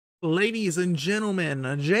Ladies and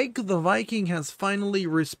gentlemen, Jake the Viking has finally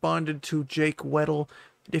responded to Jake Weddle.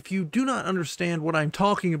 If you do not understand what I'm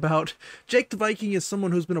talking about, Jake the Viking is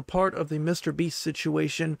someone who's been a part of the MrBeast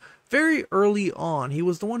situation very early on. He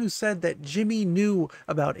was the one who said that Jimmy knew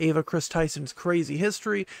about Kris Tyson's crazy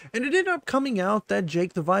history, and it ended up coming out that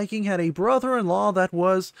Jake the Viking had a brother-in-law that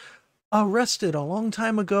was arrested a long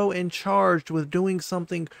time ago and charged with doing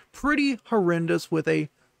something pretty horrendous with a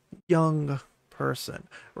young person,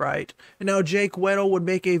 right? And now Jake Weddle would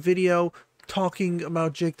make a video talking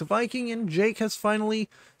about Jake the Viking, and Jake has finally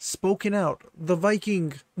spoken out. The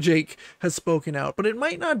Viking Jake has spoken out, but it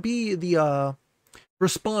might not be the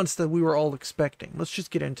response that we were all expecting. Let's just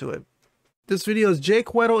get into it. This video is Jake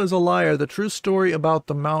Weddle is a Liar, the True Story About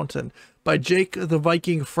the Mountain by Jake the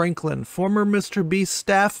Viking Franklin, former MrBeast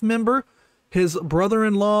staff member. His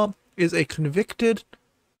brother-in-law is a convicted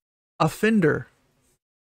offender.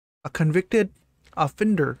 A convicted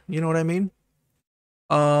offender, you know what I mean?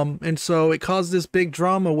 And so it caused this big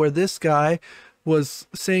drama where this guy was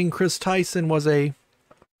saying Kris Tyson was a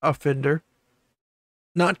offender.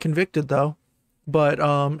 Not convicted though, but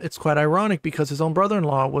it's quite ironic because his own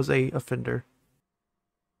brother-in-law was a offender.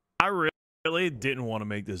 I really didn't want to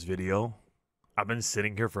make this video. I've been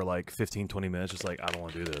sitting here for like 15-20 minutes just like, I don't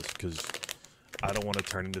want to do this because I don't want to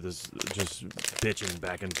turn into this just bitching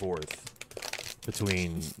back and forth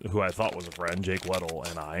between who I thought was a friend, Jake Weddle,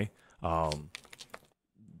 and I.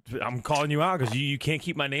 I'm calling you out because you can't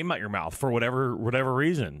keep my name out your mouth for whatever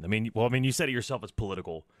reason. I mean, you said it yourself. It's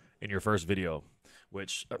political in your first video,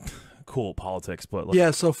 which cool politics, but like, yeah.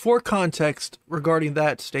 So for context regarding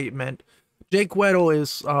that statement, Jake Weddle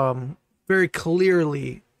is very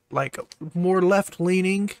clearly like more left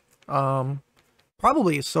leaning,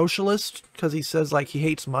 probably a socialist because he says like he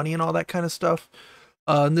hates money and all that kind of stuff.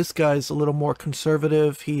 And this guy's a little more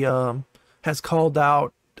conservative. He has called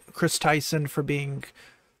out Kris Tyson for being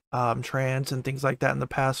trans and things like that in the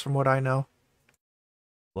past, from what I know.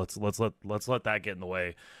 Let's let that get in the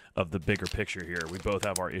way of the bigger picture here. We both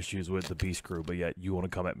have our issues with the Beast crew, but yet you want to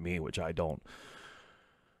come at me, which I don't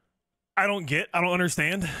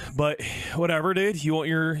understand. But whatever, dude. You want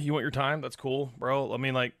your time? That's cool, bro. I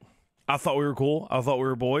mean, like, I thought we were cool. I thought we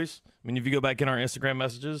were boys. I mean, if you go back in our Instagram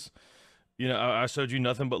messages, you know, I showed you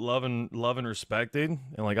nothing but love and respect, dude.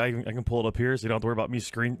 And like, I can pull it up here, so you don't have to worry about me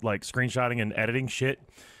screenshotting and editing shit.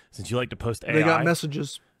 Since you like to post AI, they got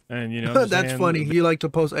messages, and you know that's funny. You like to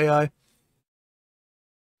post AI.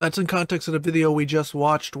 That's in context of the video we just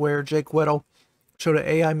watched, where Jake Weddle showed an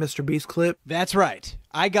AI MrBeast clip. That's right.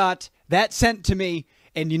 I got that sent to me,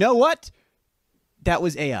 and you know what? That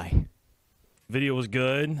was AI. Video was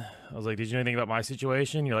good. I was like, did you know anything about my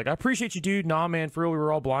situation? You're like, I appreciate you, dude. Nah, man, for real, we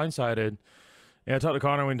were all blindsided. Yeah, I talked to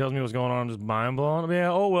Connor when he tells me what's going on. I'm just mind blown. I mean, yeah,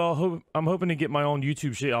 oh, well, I'm hoping to get my own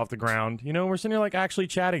YouTube shit off the ground. You know, we're sitting here like actually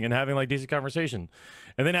chatting and having like decent conversation.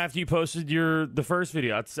 And then after you posted the first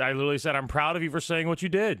video, I literally said, I'm proud of you for saying what you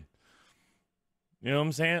did. You know what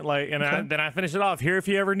I'm saying? Like, and okay. Then I finished it off. Here if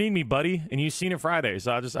you ever need me, buddy. And you've seen it Friday.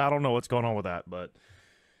 So I don't know what's going on with that. But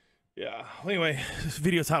yeah. Anyway, this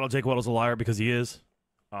video titled Jake Weddle's a Liar because he is.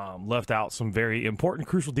 Left out some very important,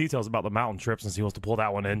 crucial details about the mountain trip since he wants to pull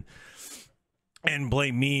that one in. And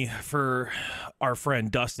blame me for our friend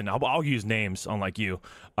Dustin. I'll use names, unlike you.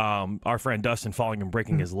 Our friend Dustin falling and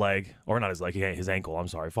breaking his leg, or not his leg, his ankle. I'm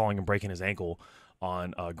sorry, falling and breaking his ankle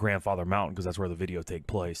on Grandfather Mountain because that's where the video take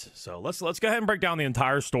place. So let's go ahead and break down the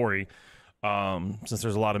entire story, since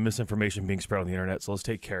there's a lot of misinformation being spread on the internet. So let's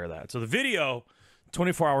take care of that. So the video,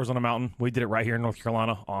 24 hours on a mountain. We did it right here in North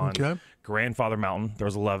Carolina on Grandfather Mountain. There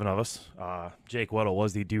was 11 of us. Jake Weddle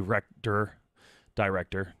was the director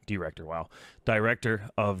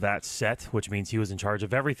of that set, which means he was in charge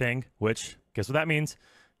of everything, which, guess what that means?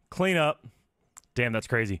 Clean up. Damn, that's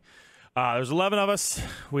crazy. There's 11 of us.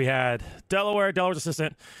 We had Delaware's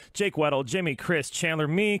assistant, Jake Weddle, Jimmy, Kris, Chandler,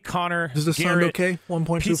 me, Connor, Does this Garrett, sound okay?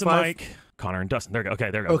 1.25? Pizza Mike, Connor, and Dustin. There we go.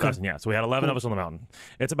 Okay, there we go. Okay. Dustin, yeah. So we had 11 of us on the mountain.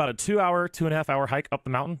 It's about a 2.5 hour hike up the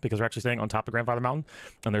mountain because we're actually staying on top of Grandfather Mountain.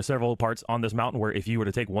 And there's several parts on this mountain where if you were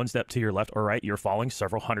to take one step to your left or right, you're falling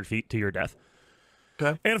several hundred feet to your death.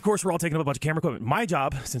 Okay. And of course, we're all taking up a bunch of camera equipment. My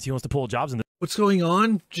job, since he wants to pull jobs in this. What's going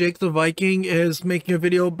on? Jake the Viking is making a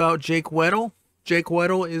video about Jake Weddle. Jake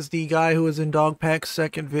Weddle is the guy who was in Dogpack's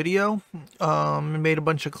second video. And made a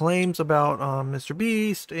bunch of claims about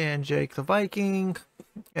MrBeast and Jake the Viking.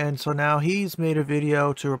 And so now he's made a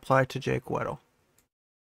video to reply to Jake Weddle.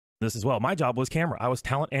 This as well. My job was camera. I was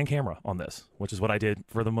talent and camera on this, which is what I did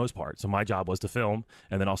for the most part. So my job was to film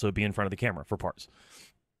and then also be in front of the camera for parts.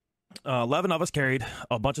 11 of us carried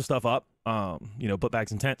a bunch of stuff up, you know, book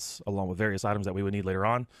bags and tents, along with various items that we would need later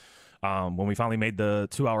on. When we finally made the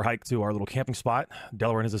 2-hour hike to our little camping spot,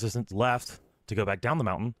 Delaware and his assistant left to go back down the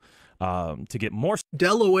mountain to get more.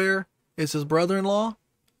 Delaware is his brother-in-law,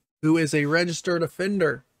 who is a registered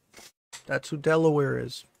offender. That's who Delaware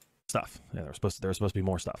is. Stuff. Yeah, there was supposed to be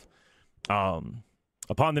more stuff.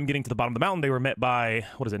 Upon them getting to the bottom of the mountain, they were met by,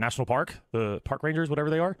 what is it, National Park, the park rangers, whatever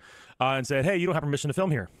they are, and said, hey, you don't have permission to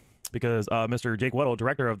film here because Mr. Jake Weddle,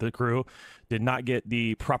 director of the crew, did not get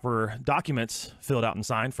the proper documents filled out and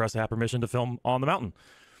signed for us to have permission to film on the mountain.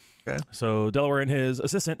 Okay. So Delaware and his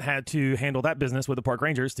assistant had to handle that business with the park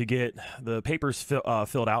rangers to get the papers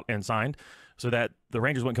filled out and signed so that the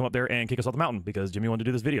rangers wouldn't come up there and kick us off the mountain because Jimmy wanted to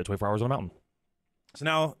do this video 24 hours on the mountain. So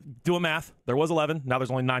now, doing math, there was 11. Now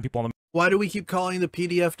there's only 9 people on the. Why do we keep calling the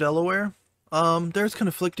PDF Delaware? There's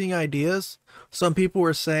conflicting ideas. Some people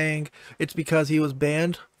were saying it's because he was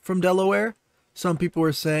banned from Delaware. Some people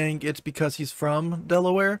were saying it's because he's from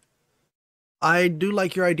Delaware. I do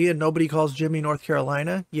like your idea. Nobody calls Jimmy North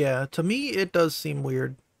Carolina. Yeah, to me, it does seem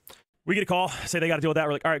weird. We get a call, say they got to deal with that.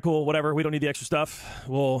 We're like, all right, cool, whatever. We don't need the extra stuff.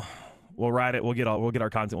 We'll ride it. We'll get our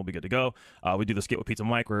content. We'll be good to go. We do the skit with Pizza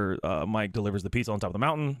Mike where Mike delivers the pizza on top of the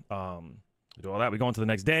mountain. We do all that. We go into the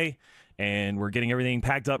next day, and we're getting everything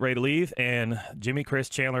packed up, ready to leave. And Jimmy, Kris,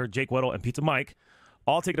 Chandler, Jake Weddle, and Pizza Mike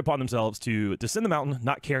all take it upon themselves to descend the mountain,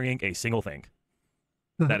 not carrying a single thing.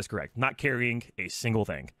 That is correct. Not carrying a single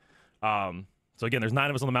thing. So again, there's 9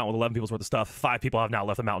 of us on the mountain with 11 people's worth of stuff. 5 people have now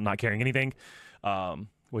left the mountain not carrying anything,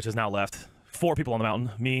 which has now left 4 people on the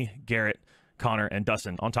mountain, me, Garrett, Connor, and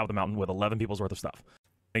Dustin on top of the mountain with 11 people's worth of stuff.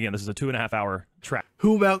 Again, this is a 2.5-hour trek.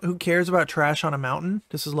 Who cares about trash on a mountain?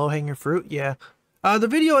 This is low-hanging fruit. Yeah. The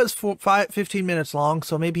video is 15 minutes long,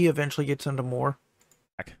 so maybe he eventually gets into more.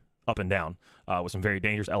 Up and down with some very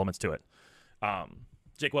dangerous elements to it.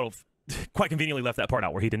 Jake Weddle quite conveniently left that part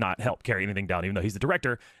out where he did not help carry anything down, even though he's the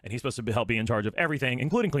director and he's supposed to help be in charge of everything,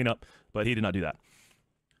 including cleanup, but he did not do that.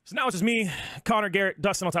 So now it's just me, Connor, Garrett,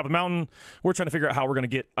 Dustin on top of the mountain. We're trying to figure out how we're going to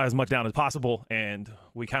get as much down as possible, and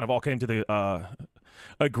we kind of all came to the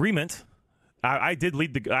agreement. I did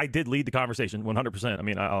lead the conversation 100%. I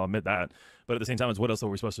mean, I'll admit that. But at the same time, it's what else are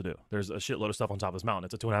we supposed to do? There's a shitload of stuff on top of this mountain.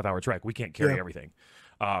 It's a 2.5-hour trek. We can't carry everything.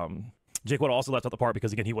 Jake Weddle also left out the part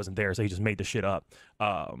because, again, he wasn't there, so he just made the shit up.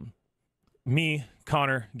 Me,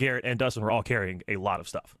 Connor, Garrett, and Dustin were all carrying a lot of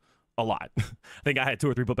stuff. A lot. I think I had 2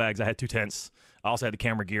 or 3 book bags. I had 2 tents. I also had the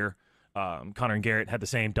camera gear. Connor and Garrett had the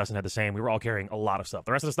same. Dustin had the same. We were all carrying a lot of stuff.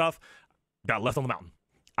 The rest of the stuff got left on the mountain.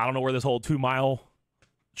 I don't know where this whole 2-mile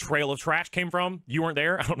trail of trash came from. You weren't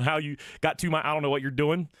there. I don't know how you got 2 miles. I don't know what you're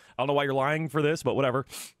doing. I don't know why you're lying for this, but whatever.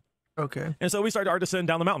 Okay. And so we started our descent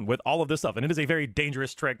down the mountain with all of this stuff, and it is a very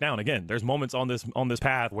dangerous trek down. Again, there's moments on this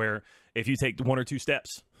path where if you take 1 or 2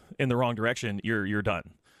 steps in the wrong direction, you're done.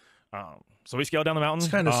 So we scaled down the mountain.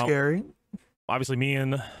 It's kind of scary. Obviously,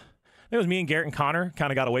 it was me and Garrett and Connor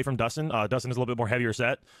kind of got away from Dustin. Dustin is a little bit more heavier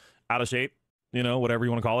set, out of shape, whatever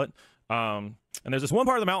you want to call it. And there's this one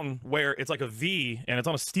part of the mountain where it's like a V and it's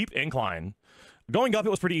on a steep incline. Going up, it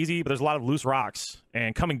was pretty easy, but there's a lot of loose rocks.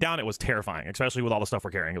 And coming down, it was terrifying, especially with all the stuff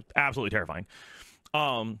we're carrying. It was absolutely terrifying.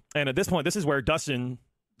 And at this point, this is where Dustin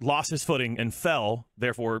lost his footing and fell,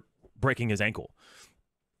 therefore breaking his ankle.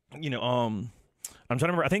 I'm trying to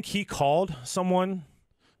remember. I think he called someone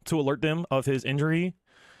to alert them of his injury.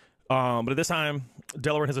 But at this time,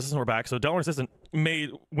 Delaware and his assistant were back. So Delaware and his assistant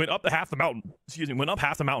went up half the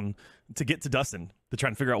mountain to get to Dustin to try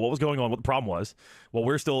and figure out what was going on, what the problem was. While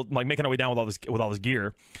we're still making our way down with all this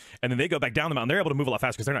gear, and then they go back down the mountain. They're able to move a lot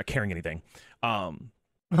faster because they're not carrying anything. I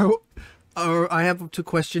have to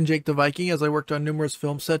question Jake the Viking, as I worked on numerous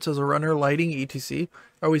film sets as a runner, lighting, etc.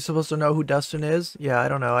 Are we supposed to know who Dustin is? Yeah, I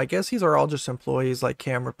don't know. I guess these are all just employees, like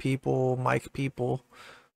camera people, mic people.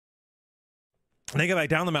 They go back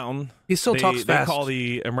down the mountain. He still talks fast. They call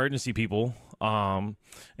the emergency people, and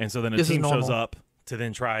so then a team shows up to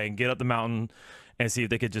then try and get up the mountain and see if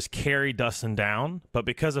they could just carry Dustin down. But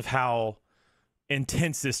because of how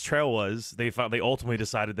intense this trail was, they ultimately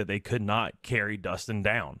decided that they could not carry Dustin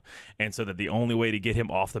down, and so that the only way to get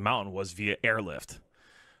him off the mountain was via airlift.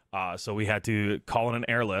 So we had to call in an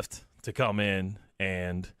airlift to come in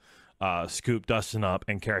and scoop Dustin up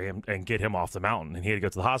and carry him and get him off the mountain, and he had to go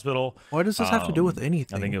to the hospital. What does this have to do with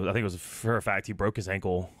anything? I think it was for a fact he broke his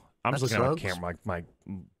ankle. I'm just looking at my camera, my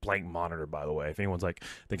blank monitor, by the way. If anyone's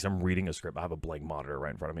thinks I'm reading a script, I have a blank monitor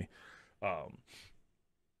right in front of me.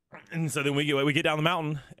 And so then we get down the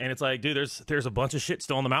mountain, and it's like, dude, there's a bunch of shit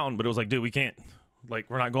still on the mountain, but it was like, dude, we can't,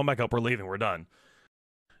 we're not going back up, we're leaving, we're done.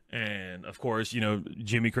 And of course,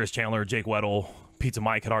 Jimmy, Kris, Chandler, Jake Weddle, Pizza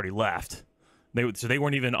Mike had already left. So they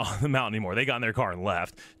weren't even on the mountain anymore. They got in their car and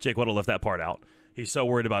left. Jake Weddle left that part out. He's so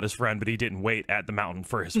worried about his friend, but he didn't wait at the mountain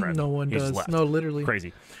for his friend. No one He just does. left. No, literally.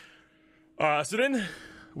 Crazy. So then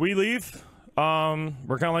we leave. We're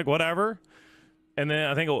kind of like, whatever. And then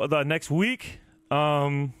I think the next week,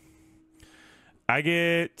 I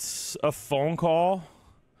get a phone call.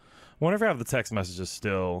 I wonder if I have the text messages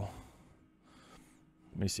still.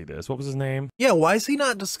 Let me see this. What was his name? Yeah, why is he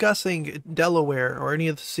not discussing Delaware or any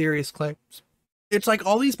of the serious claims? It's like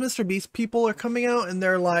all these MrBeast people are coming out and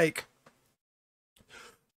they're like,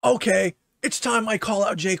 okay, it's time I call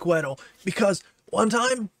out Jake Weddle, because one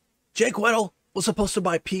time Jake Weddle was supposed to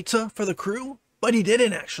buy pizza for the crew, but he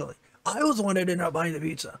didn't actually. I was the one that ended up buying the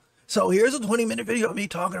pizza. So here's a 20-minute video of me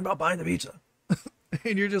talking about buying the pizza.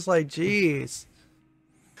 And you're just like, jeez.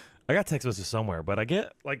 I got text messages somewhere, but I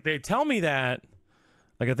get, like, they tell me that,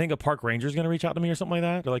 like, I think a park ranger's going to reach out to me or something like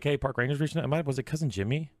that. They're like, hey, park ranger's reaching out. Was it Cousin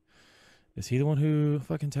Jimmy? Is he the one who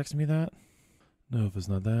fucking texted me that? No, if it's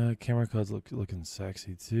not that. Camera cut's looking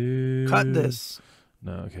sexy, too. Cut this.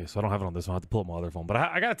 No, okay, so I don't have it on this one. I have to pull up my other phone. But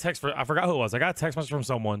I got a text I forgot who it was. I got a text message from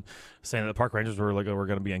someone saying that the park rangers were going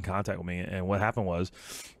to be in contact with me. And what happened was,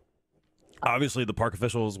 obviously, the park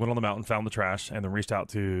officials went on the mountain, found the trash, and then reached out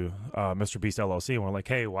to MrBeast LLC. And we're like,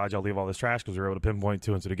 hey, why'd y'all leave all this trash? Because we were able to pinpoint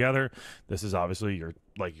 2 and 2 together. This is obviously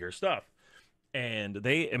your stuff. And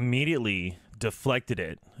they immediately deflected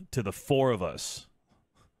it to the 4 of us.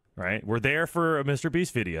 Right? We're there for a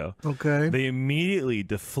MrBeast video. Okay. They immediately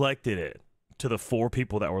deflected it to the 4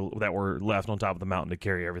 people that were left on top of the mountain to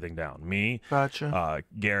carry everything down. Me, Gotcha.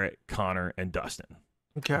 Garrett, Connor, and Dustin.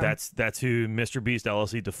 Okay. That's who MrBeast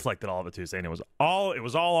LLC deflected all of it to, saying it was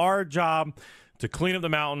all our job to clean up the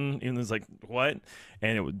mountain. And it was like, what?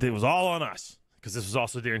 And it was all on us, because this was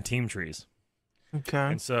also during team trees. Okay.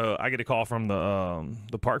 And so I get a call from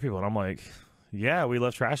the park people, and I'm like, yeah, we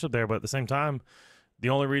left trash up there, but at the same time, the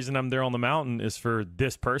only reason I'm there on the mountain is for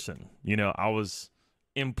this person. You know, I was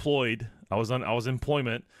employed. I was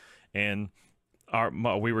employment, and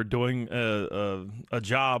we were doing a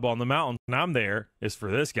job on the mountain, and I'm there is for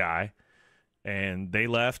this guy, and they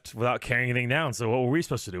left without carrying anything down. So what were we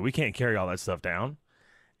supposed to do? We can't carry all that stuff down.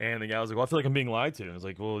 And the guy was like, well, I feel like I'm being lied to. And I was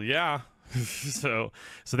like, well, yeah. so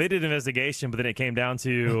they did an investigation, but then it came down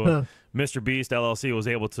to MrBeast LLC was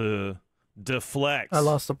able to deflect. I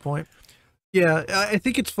lost the point. Yeah, I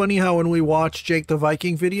think it's funny how when we watch Jake the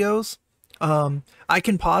Viking videos, I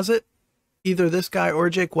can pause it, either this guy or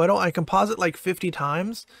Jake Weddle. I can pause it like 50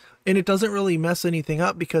 times, and it doesn't really mess anything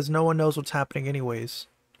up because no one knows what's happening anyways.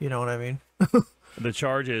 You know what I mean? The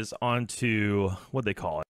charge is onto, what they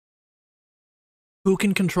call it? Who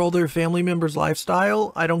can control their family member's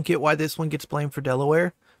lifestyle? I don't get why this one gets blamed for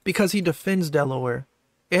Delaware, because he defends Delaware.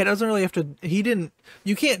 It doesn't really have to,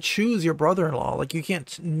 you can't choose your brother-in-law. Like, you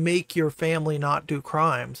can't make your family not do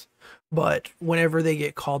crimes. But whenever they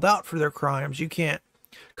get called out for their crimes, you can't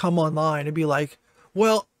come online and be like,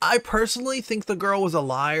 well, I personally think the girl was a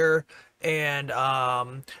liar and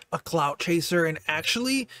a clout chaser. And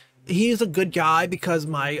actually, he's a good guy because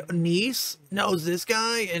my niece knows this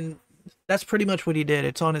guy. And that's pretty much what he did.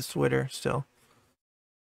 It's on his Twitter still.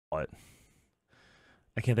 What?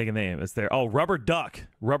 I can't think of the name. It's their Rubber Duck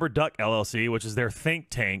LLC, which is their think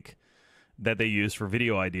tank that they use for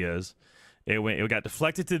video ideas. It got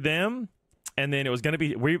deflected to them, and then it was going to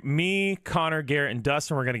be me, Connor, Garrett, and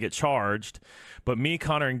Dustin were going to get charged, but me,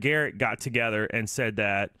 Connor, and Garrett got together and said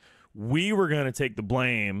that we were going to take the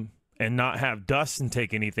blame and not have Dustin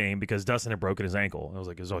take anything because Dustin had broken his ankle. I was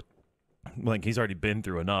like, he's already been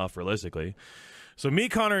through enough, realistically. So me,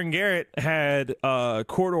 Connor, and Garrett had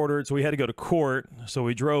court ordered, so we had to go to court. So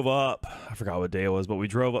we drove up. I forgot what day it was, but we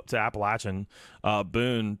drove up to Appalachian,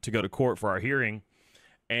 Boone, to go to court for our hearing.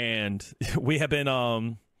 And we have been,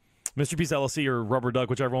 MrBeast LLC or Rubber Duck,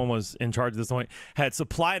 whichever one was in charge at this point, had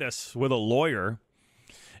supplied us with a lawyer.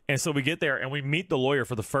 And so we get there, and we meet the lawyer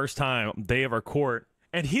for the first time, day of our court,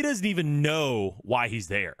 and he doesn't even know why he's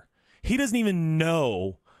there. He doesn't even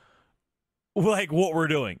know like what we're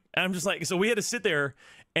doing. And I'm just like, so we had to sit there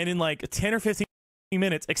and in like 10 or 15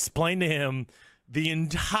 minutes explain to him the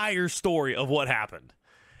entire story of what happened.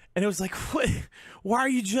 And it was like, what? Why are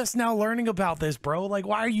you just now learning about this, bro? Like,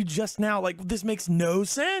 why are you just now, like, this makes no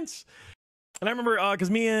sense. And I remember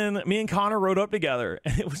because me and Connor rode up together,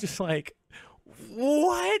 and it was just like,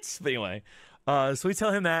 what? But anyway, so we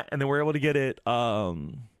tell him that, and then we're able to get it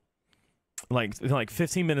like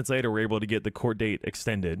 15 minutes later, we're able to get the court date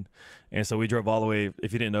extended. And so we drove all the way,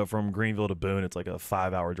 if you didn't know, from Greenville to Boone, it's like a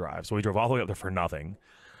 5-hour drive. So we drove all the way up there for nothing.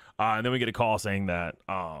 And then we get a call saying that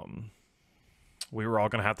we were all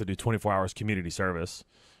going to have to do 24 hours community service,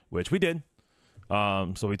 which we did.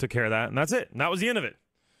 So we took care of that, and that's it. And that was the end of it.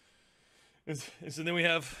 So then we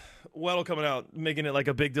have Weddle coming out, making it like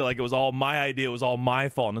a big deal, like it was all my idea, it was all my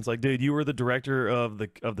fault. And it's like, dude, you were the director of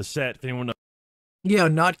the set. If anyone knows. Yeah,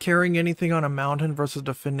 not carrying anything on a mountain versus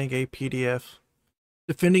defending a PDF.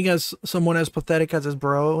 Defending as someone as pathetic as his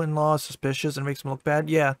bro-in-law is suspicious and makes him look bad.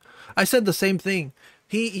 Yeah, I said the same thing.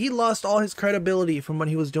 He lost all his credibility from when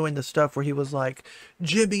he was doing the stuff where he was like,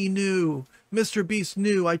 Jimmy knew, Mr. Beast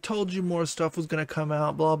knew, I told you more stuff was gonna come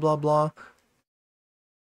out, blah blah blah.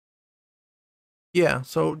 Yeah,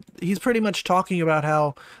 so he's pretty much talking about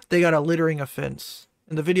how they got a littering offense.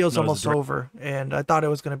 And the video's almost over, and I thought it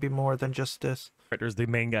was going to be more than just this. Director's the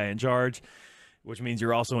main guy in charge, which means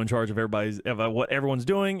you're also in charge of what everyone's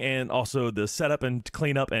doing, and also the setup and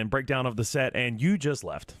cleanup and breakdown of the set. And you just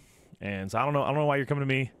left, and so I don't know why you're coming to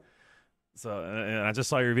me. So, and I just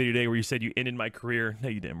saw your video today where you said you ended my career. No,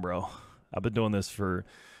 you didn't, bro. I've been doing this for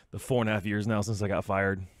the 4.5 years now since I got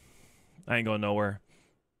fired. I ain't going nowhere.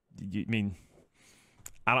 I mean,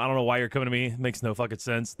 I don't know why you're coming to me. It makes no fucking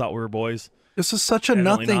sense. Thought we were boys. This is such a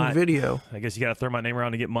nothing video. I guess you got to throw my name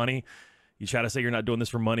around to get money. You try to say you're not doing this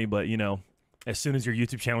for money, but, you know, as soon as your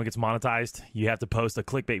YouTube channel gets monetized, you have to post a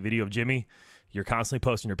clickbait video of Jimmy. You're constantly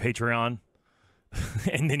posting your Patreon.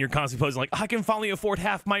 And then you're constantly posting like, I can finally afford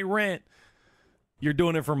half my rent. You're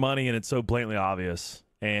doing it for money, and it's so blatantly obvious.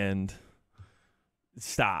 And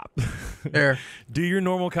stop. There. Do your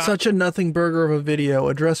normal content. Such a nothing burger of a video.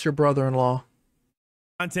 Address your brother-in-law.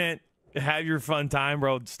 Content. Have your fun time,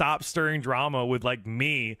 bro. Stop stirring drama with like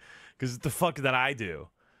me, because the fuck that I do.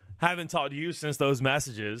 Haven't talked to you since those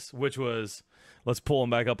messages, which was, let's pull them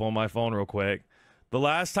back up on my phone real quick. The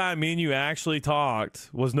last time me and you actually talked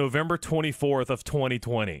was November 24th of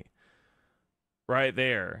 2020. Right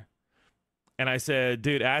there. And I said,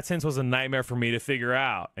 dude, AdSense was a nightmare for me to figure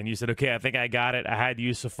out. And you said, okay, I think I got it. I had to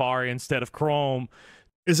use Safari instead of Chrome.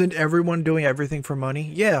 Isn't everyone doing everything for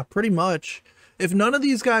money? Yeah, pretty much. If none of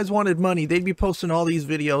these guys wanted money, they'd be posting all these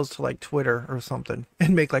videos to like Twitter or something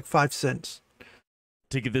and make like 5 cents.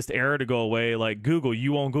 To get this error to go away, like Google,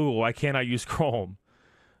 you own Google. Why can't I use Chrome?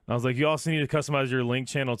 I was like, you also need to customize your link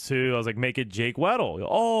channel too. I was like, make it Jake Weddle.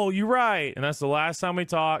 Oh, you're right. And that's the last time we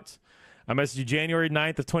talked. I messaged you January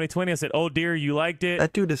 9th of 2020. I said, oh dear, you liked it.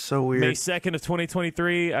 That dude is so weird. May 2nd of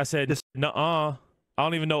 2023. I said, nuh-uh. I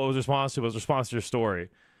don't even know what it was response to. It was response to your story.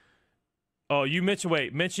 Oh, you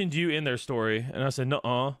mentioned you in their story. And I said,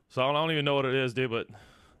 nuh-uh. So I don't even know what it is, dude, but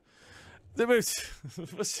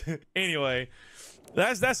anyway,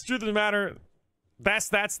 that's the truth of the matter.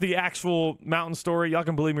 That's the actual mountain story. Y'all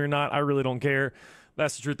can believe me or not. I really don't care.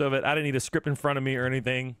 That's the truth of it. I didn't need a script in front of me or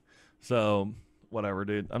anything. So whatever,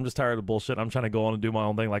 dude. I'm just tired of bullshit. I'm trying to go on and do my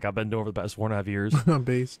own thing like I've been doing for the past 4.5 years.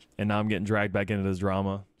 Based. And now I'm getting dragged back into this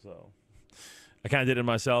drama. So I kind of did it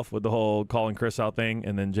myself with the whole calling Kris out thing.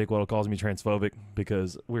 And then Jake Weddle calls me transphobic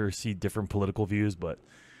because we see different political views. But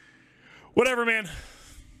whatever, man.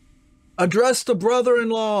 Address the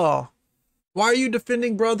brother-in-law. Why are you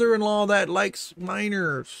defending brother-in-law that likes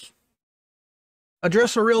minors?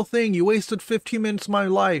 Address a real thing. You wasted 15 minutes of my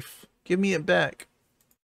life. Give me it back.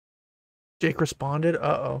 Jake responded.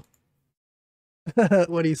 Uh-oh.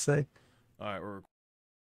 What do you say? All right,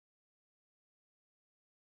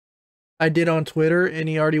 I did on Twitter, and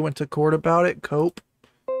he already went to court about it. Cope.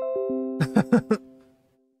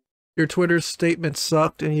 Your Twitter statement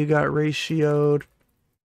sucked, and you got ratioed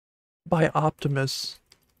by Optimus.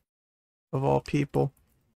 Of all people.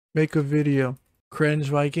 Make a video. Cringe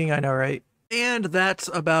Viking, I know, right? And that's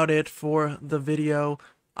about it for the video.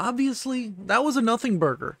 Obviously, that was a nothing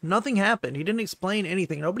burger. Nothing happened. He didn't explain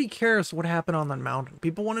anything. Nobody cares what happened on that mountain.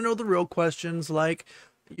 People want to know the real questions like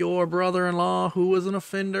your brother-in-law who was an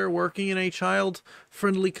offender working in a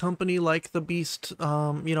child-friendly company like the Beast,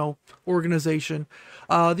 organization.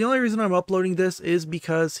 The only reason I'm uploading this is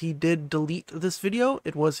because he did delete this video.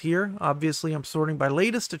 It was here. Obviously, I'm sorting by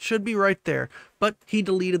latest. It should be right there. But he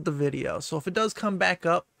deleted the video. So if it does come back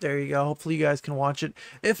up, there you go. Hopefully you guys can watch it.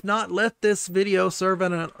 If not, let this video serve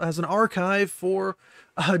as an archive for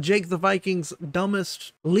Jake the Viking's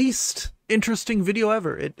dumbest, least interesting video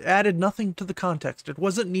ever. It added nothing to the context. It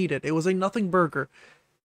wasn't needed. It was a nothing burger.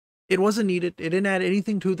 It wasn't needed. It didn't add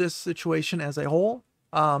anything to this situation as a whole.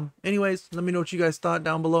 Anyways, let me know what you guys thought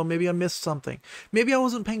down below. Maybe I missed something. Maybe I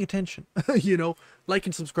wasn't paying attention. Like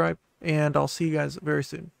and subscribe, and I'll see you guys very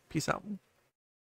soon. Peace out.